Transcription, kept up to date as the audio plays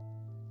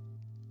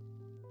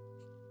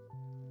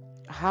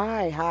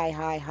Hi, hi,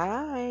 hi,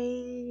 hi.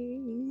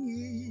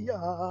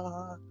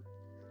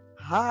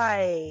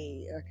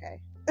 Hi.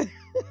 Okay.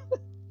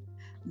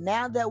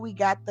 Now that we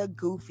got the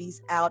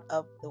goofies out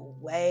of the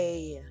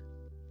way,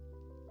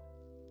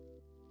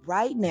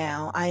 right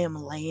now I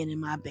am laying in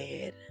my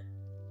bed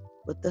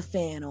with the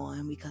fan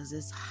on because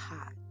it's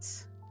hot.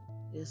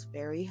 It's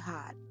very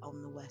hot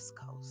on the West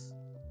Coast.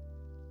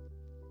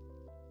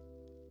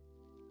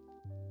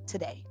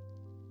 Today.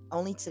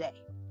 Only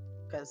today.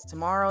 Because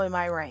tomorrow it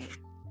might rain.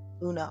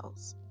 Who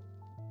knows?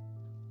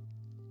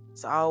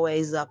 It's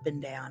always up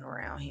and down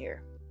around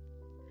here.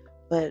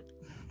 But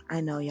I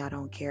know y'all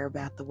don't care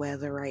about the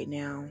weather right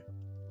now.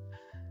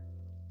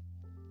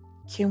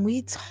 Can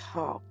we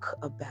talk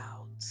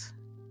about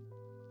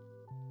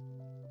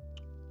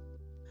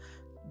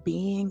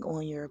being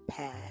on your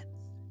path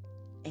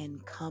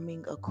and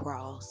coming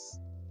across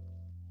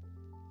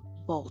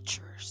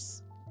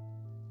vultures?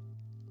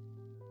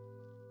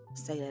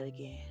 Say that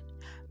again.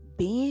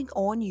 Being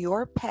on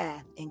your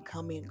path and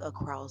coming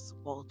across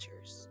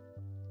vultures.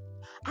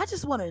 I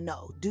just want to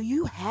know, do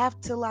you have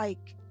to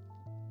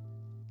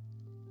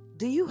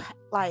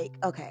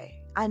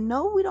okay, I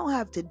know we don't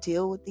have to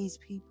deal with these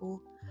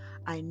people.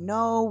 I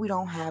know we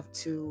don't have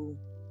to,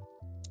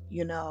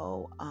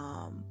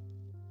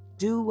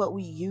 do what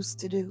we used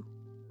to do,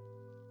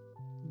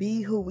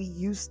 be who we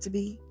used to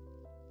be.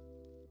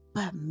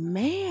 But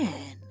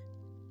man,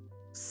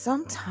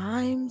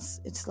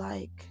 sometimes it's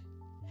like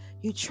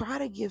you try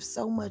to give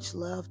so much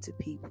love to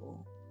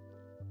people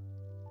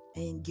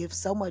and give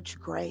so much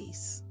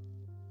grace.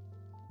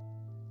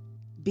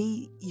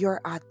 Be your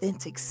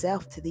authentic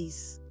self to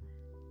these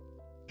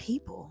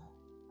people,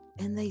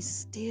 and they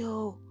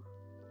still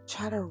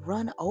try to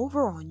run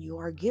over on you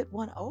or get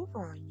one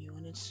over on you.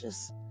 And it's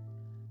just,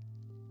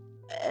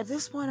 at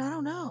this point, I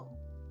don't know.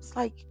 It's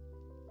like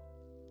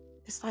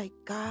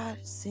God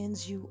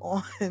sends you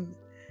on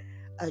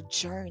a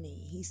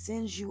journey. He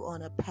sends you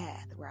on a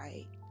path,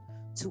 right?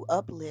 To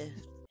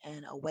uplift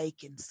and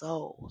awaken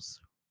souls.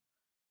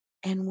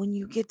 And when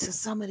you get to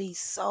some of these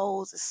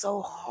souls, it's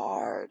so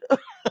hard.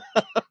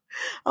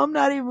 I'm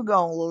not even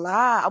gonna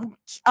lie.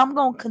 I'm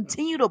gonna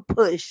continue to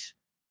push.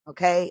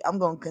 Okay? I'm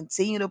gonna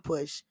continue to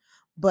push.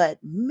 But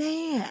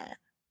man,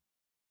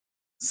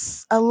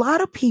 a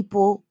lot of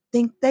people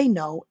think they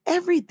know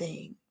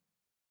everything.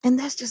 And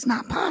that's just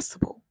not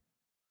possible.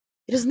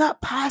 It is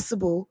not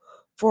possible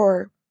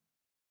for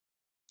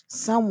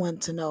someone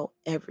to know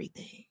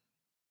everything.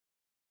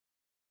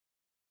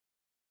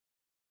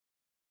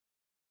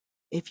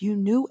 If you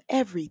knew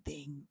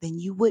everything, then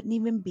you wouldn't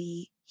even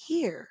be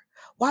here.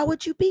 Why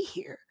would you be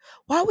here?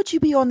 Why would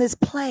you be on this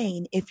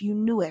plane if you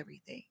knew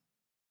everything?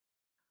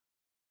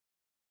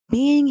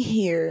 Being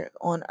here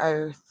on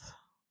Earth,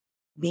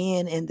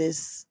 being in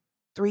this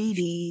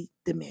 3D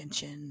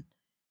dimension,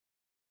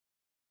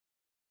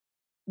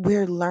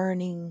 we're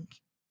learning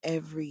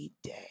every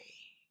day,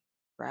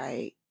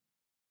 right?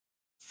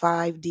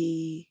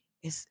 5D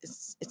it's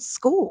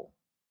school.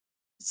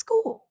 It's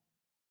school.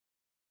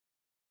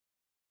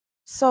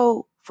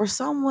 So for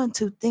someone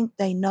to think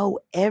they know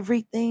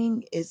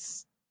everything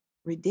is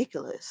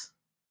ridiculous,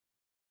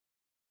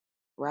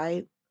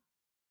 right?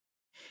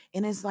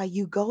 And it's like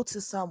you go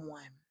to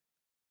someone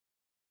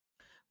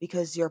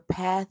because your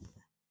path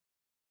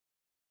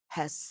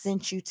has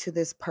sent you to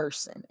this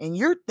person and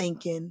you're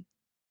thinking,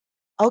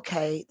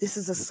 okay, this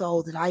is a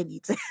soul that I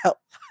need to help.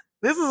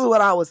 This is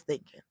what I was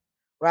thinking,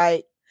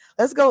 right?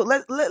 Let's go.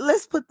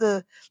 Let's put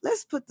the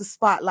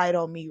spotlight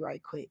on me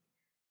right quick.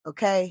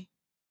 Okay?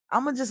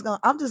 I'm just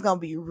gonna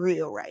be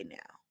real right now.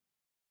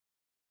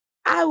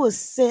 I was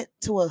sent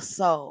to a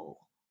soul,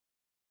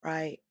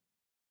 right?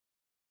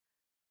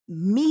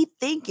 Me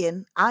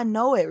thinking I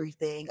know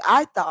everything.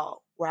 I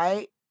thought,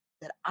 right,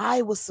 that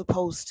I was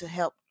supposed to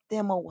help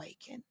them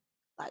awaken.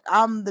 Like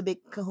I'm the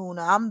big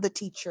kahuna, I'm the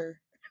teacher.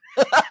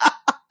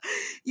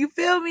 You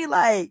feel me?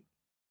 Like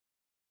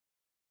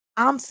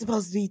I'm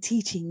supposed to be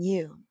teaching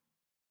you,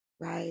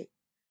 right?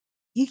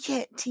 You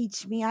can't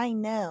teach me. I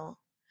know.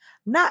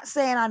 Not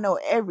saying I know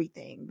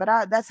everything,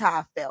 but that's how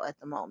I felt at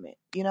the moment.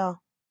 You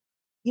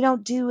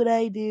don't do what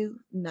I do.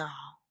 No.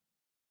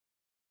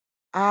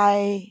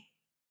 I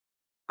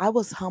I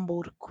was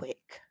humbled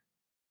quick.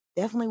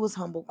 Definitely was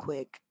humbled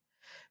quick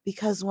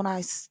because when I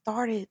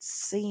started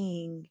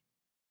seeing,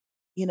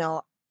 you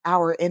know,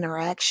 our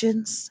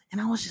interactions,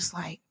 and I was just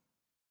like,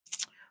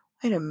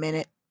 wait a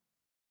minute.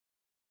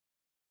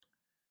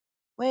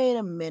 Wait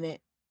a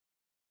minute.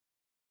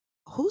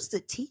 Who's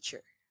the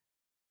teacher?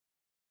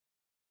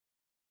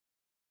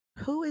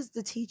 Who is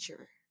the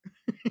teacher?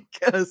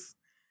 Because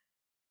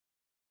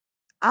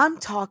I'm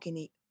talking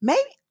to maybe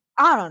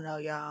I don't know,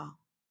 y'all.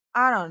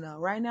 I don't know.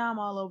 Right now I'm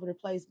all over the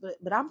place, but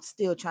I'm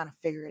still trying to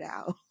figure it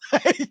out.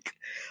 Like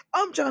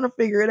I'm trying to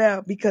figure it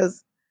out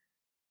because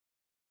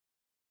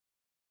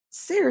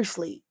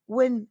seriously,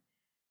 when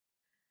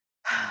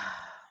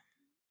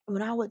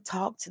I would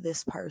talk to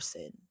this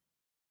person,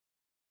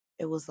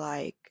 it was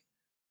like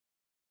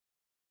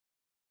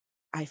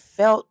I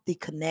felt the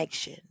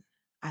connection.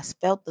 I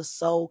felt the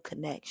soul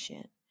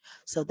connection.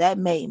 So that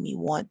made me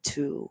want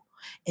to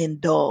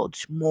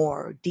indulge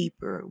more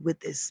deeper with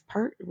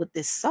with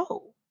this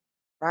soul,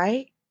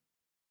 right?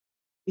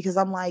 Because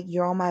I'm like,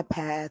 you're on my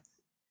path.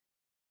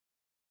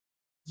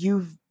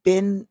 You've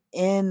been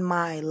in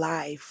my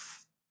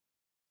life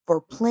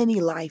for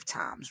plenty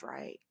lifetimes,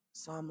 right?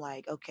 So I'm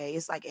like, okay,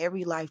 it's like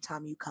every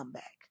lifetime you come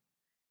back.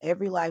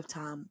 Every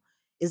lifetime,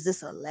 is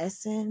this a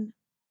lesson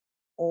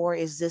or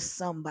is this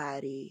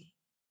somebody,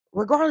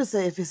 regardless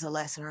of if it's a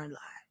lesson or not,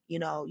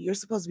 you're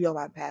supposed to be on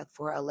my path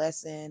for a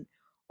lesson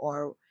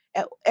or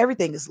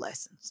everything is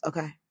lessons,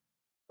 okay?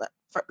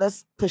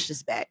 Let's push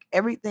this back.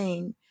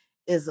 Everything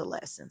is a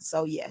lesson.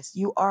 So yes,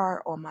 you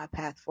are on my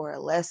path for a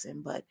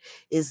lesson, but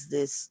is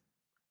this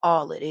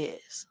all it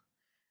is?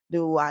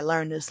 Do I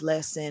learn this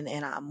lesson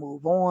and I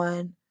move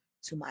on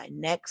to my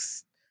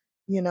next,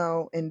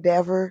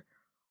 endeavor,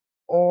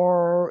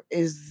 or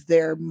is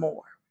there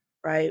more,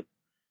 right?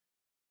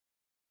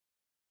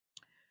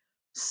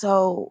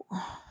 So,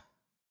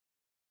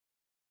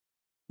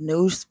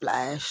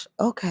 newsflash.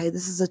 Okay,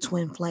 this is a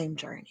twin flame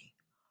journey.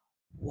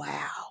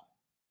 Wow.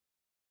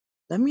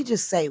 Let me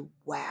just say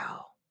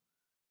wow,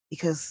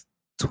 because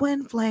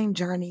twin flame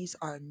journeys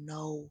are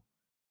no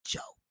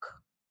joke.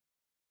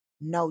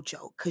 No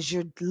joke, because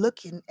you're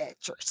looking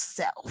at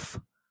yourself.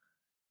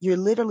 You're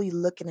literally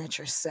looking at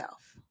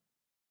yourself.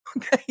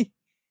 Okay.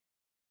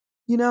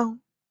 You know,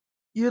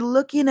 you're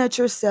looking at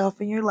yourself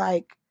and you're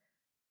like,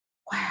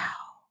 wow.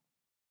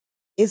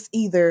 It's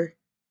either,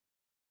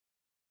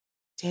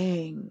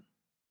 dang,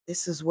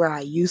 this is where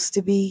I used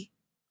to be,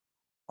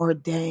 or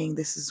dang,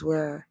 this is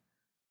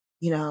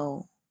you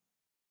know,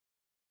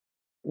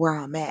 where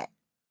I'm at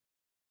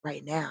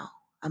right now.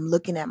 I'm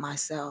looking at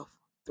myself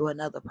through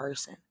another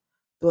person,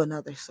 through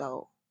another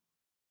soul.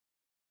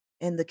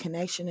 And the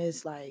connection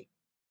is like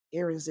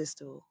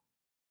irresistible,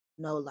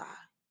 no lie.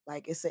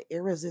 Like it's an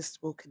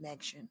irresistible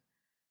connection.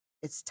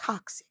 It's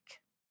toxic.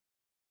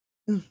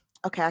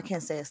 Okay, I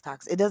can't say it's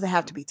toxic. It doesn't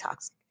have to be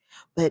toxic,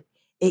 but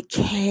it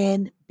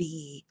can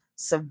be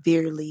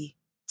severely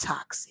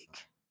toxic.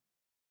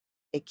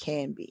 It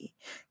can be.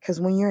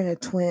 Because when you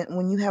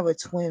have a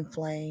twin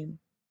flame,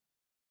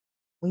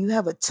 when you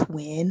have a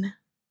twin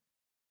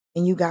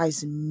and you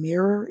guys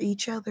mirror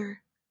each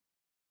other,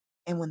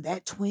 and when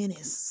that twin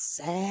is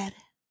sad,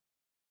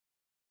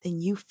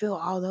 then you feel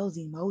all those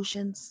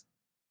emotions,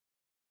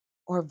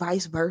 or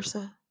vice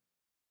versa.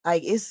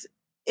 Like it's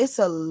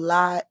a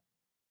lot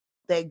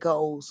that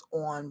goes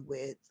on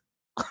with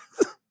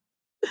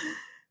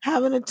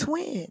having a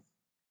twin.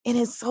 And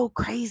it's so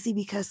crazy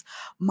because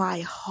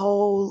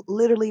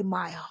literally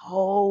my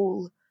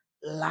whole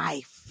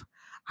life,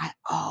 I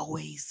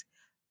always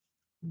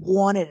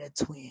wanted a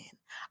twin.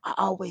 I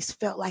always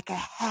felt like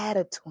I had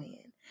a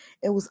twin.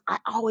 I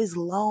always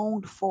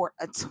longed for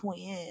a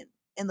twin.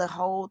 And the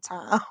whole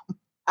time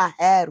I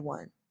had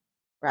one,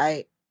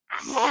 right?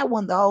 I had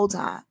one the whole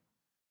time.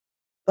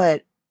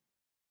 But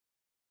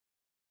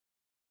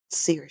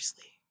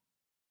seriously,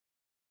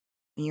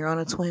 when you're on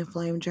a twin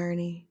flame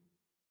journey,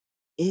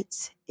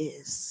 it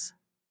is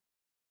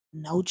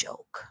no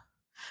joke.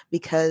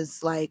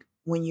 Because like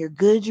when you're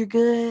good, you're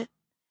good.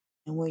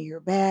 And when you're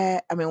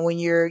bad, I mean, when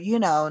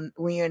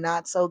when you're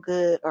not so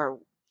good, or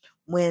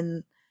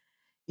when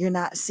you're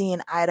not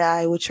seeing eye to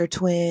eye with your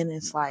twin,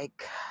 it's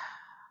like,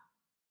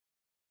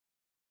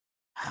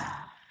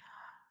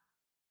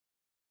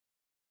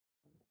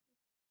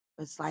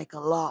 it's like a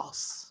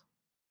loss.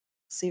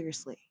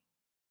 Seriously.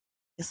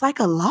 It's like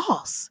a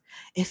loss.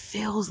 It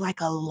feels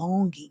like a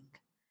longing.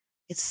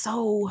 It's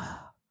so,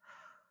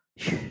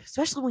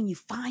 especially when you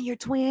find your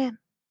twin.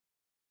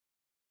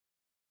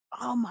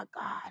 Oh my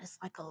God, it's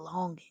like a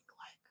longing.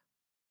 Like,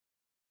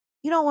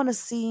 you don't want to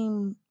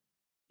seem,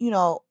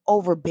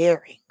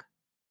 overbearing.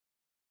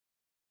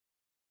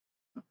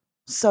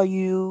 So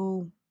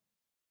you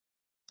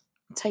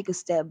take a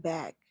step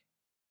back,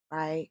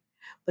 right?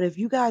 But if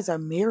you guys are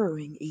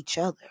mirroring each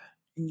other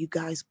and you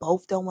guys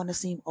both don't want to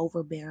seem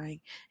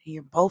overbearing and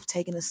you're both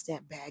taking a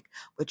step back,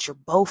 but you're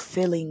both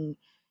feeling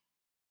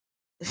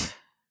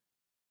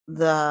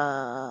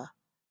the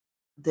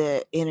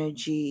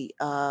energy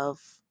of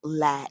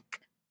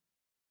lack,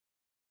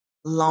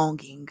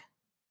 longing,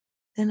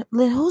 then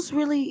who's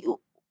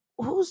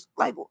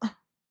like,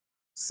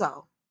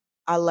 so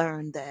I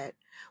learned that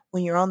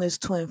when you're on this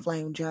twin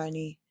flame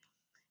journey,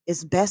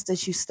 it's best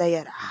that you stay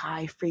at a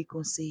high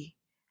frequency,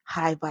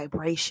 high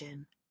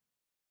vibration,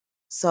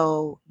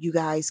 so you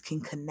guys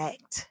can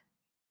connect.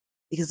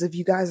 Because if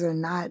you guys are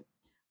not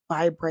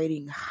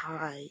vibrating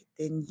high,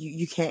 then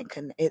you can't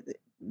connect.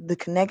 The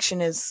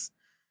connection is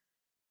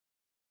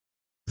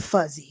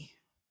fuzzy.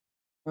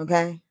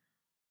 Okay,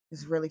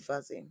 it's really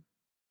fuzzy.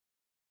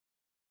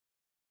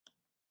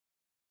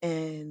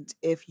 And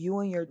if you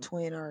and your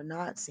twin are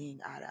not seeing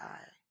eye to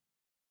eye,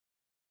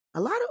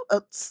 a lot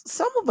of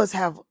some of us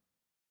have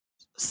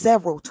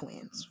several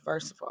twins.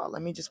 First of all,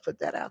 let me just put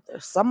that out there.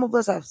 Some of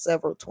us have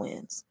several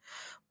twins.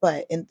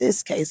 But in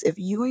this case, if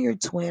you and your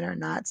twin are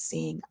not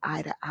seeing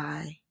eye to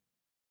eye,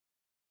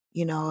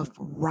 if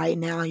right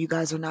now you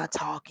guys are not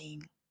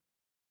talking,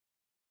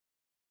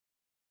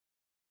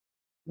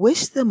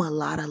 Wish them a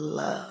lot of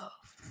love.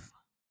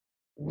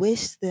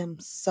 Wish them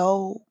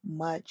so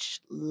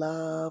much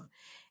love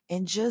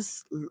and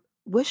just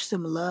wish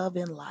them love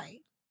and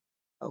light.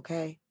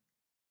 Okay?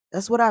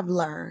 That's what I've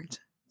learned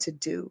to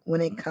do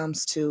when it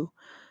comes to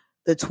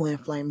the twin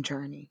flame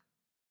journey.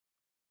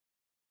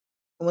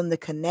 When the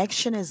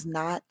connection is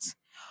not,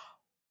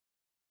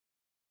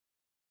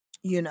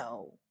 you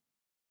know,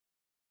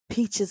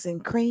 peaches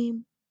and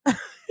cream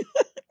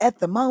at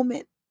the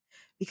moment,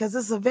 because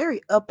it's a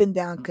very up and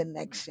down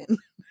connection,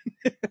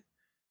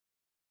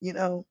 you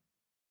know,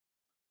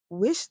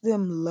 wish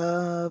them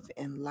love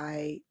and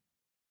light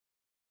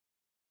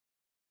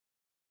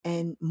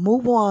and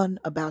move on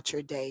about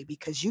your day,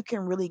 because you can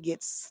really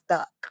get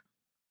stuck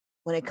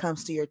when it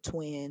comes to your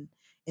twin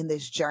in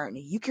this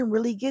journey. You can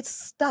really get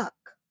stuck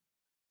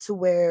to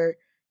where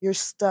you're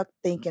stuck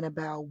thinking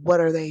about what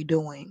are they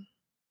doing?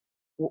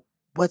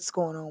 What's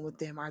going on with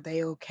them? Are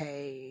they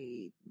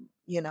okay?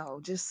 You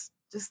know, just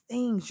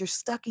things you're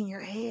stuck in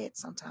your head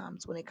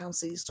sometimes when it comes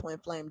to these twin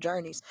flame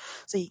journeys.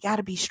 So you got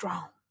to be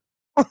strong.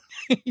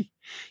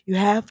 You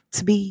have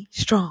to be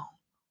strong.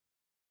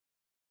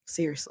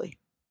 Seriously,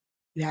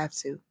 you have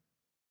to.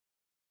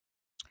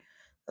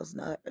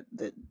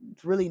 There's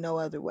really no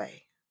other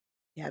way.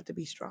 You have to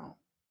be strong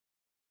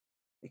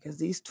because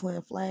these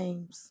twin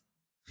flames.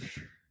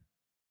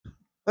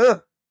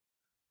 Ugh,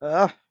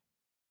 ugh.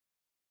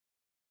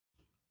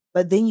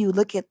 But then you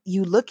look at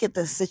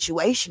the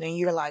situation and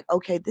you're like,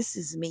 okay, this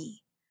is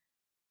me.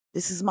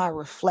 This is my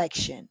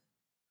reflection.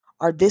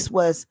 Or this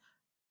was,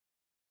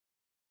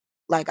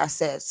 like I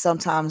said,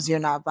 sometimes you're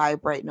not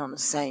vibrating on the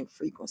same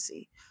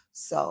frequency.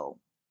 So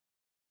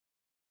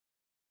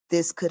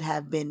this could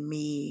have been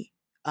me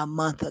a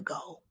month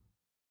ago,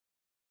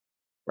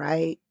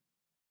 right?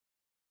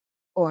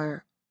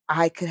 Or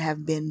I could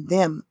have been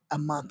them a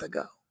month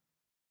ago.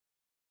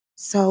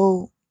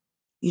 So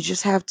you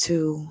just have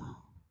to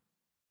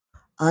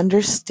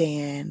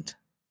understand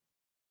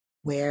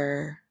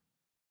where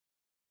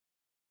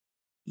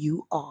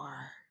you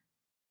are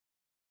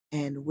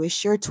and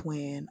wish your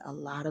twin a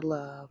lot of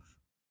love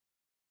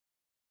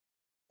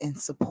and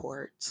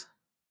support,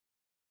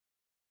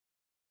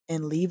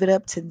 and leave it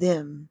up to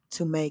them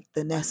to make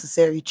the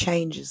necessary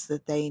changes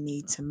that they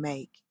need to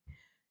make.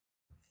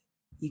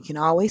 You can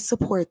always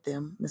support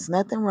them. There's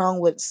nothing wrong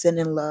with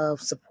sending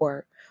love,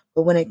 support.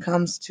 But when it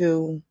comes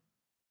to,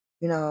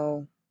 you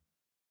know,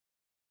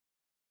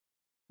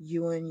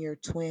 you and your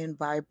twin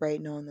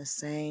vibrating on the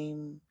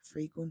same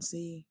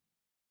frequency,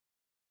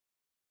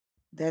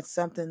 that's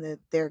something that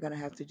they're going to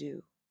have to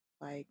do,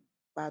 like,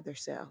 by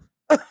themselves.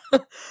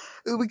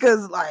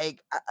 Because, like,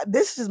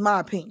 this is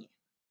my opinion.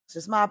 It's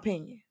just my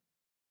opinion.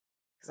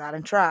 Because I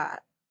done tried.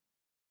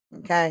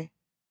 Okay?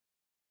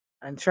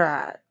 I done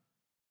tried.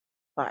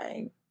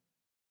 Like,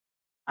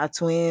 I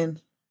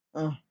twin,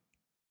 uh,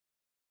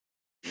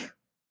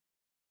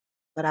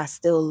 but I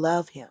still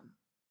love him.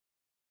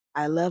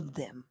 I love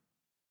them.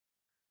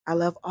 I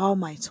love all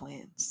my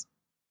twins.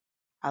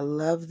 I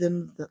love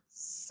them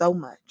so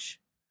much.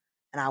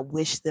 And I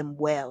wish them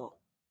well.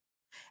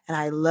 And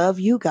I love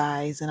you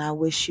guys. And I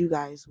wish you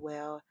guys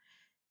well.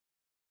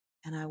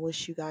 And I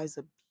wish you guys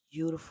a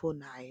beautiful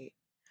night.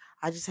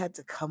 I just had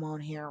to come on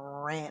here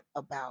and rant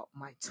about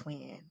my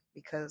twin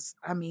because,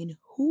 I mean,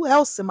 who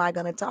else am I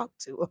going to talk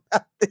to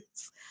about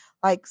this?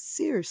 Like,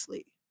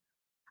 seriously.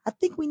 I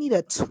think we need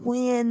a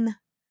twin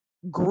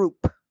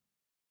group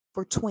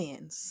for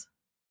twins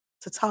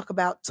to talk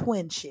about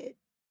twin shit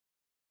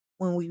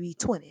when we be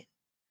twinning.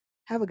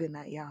 Have a good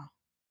night, y'all.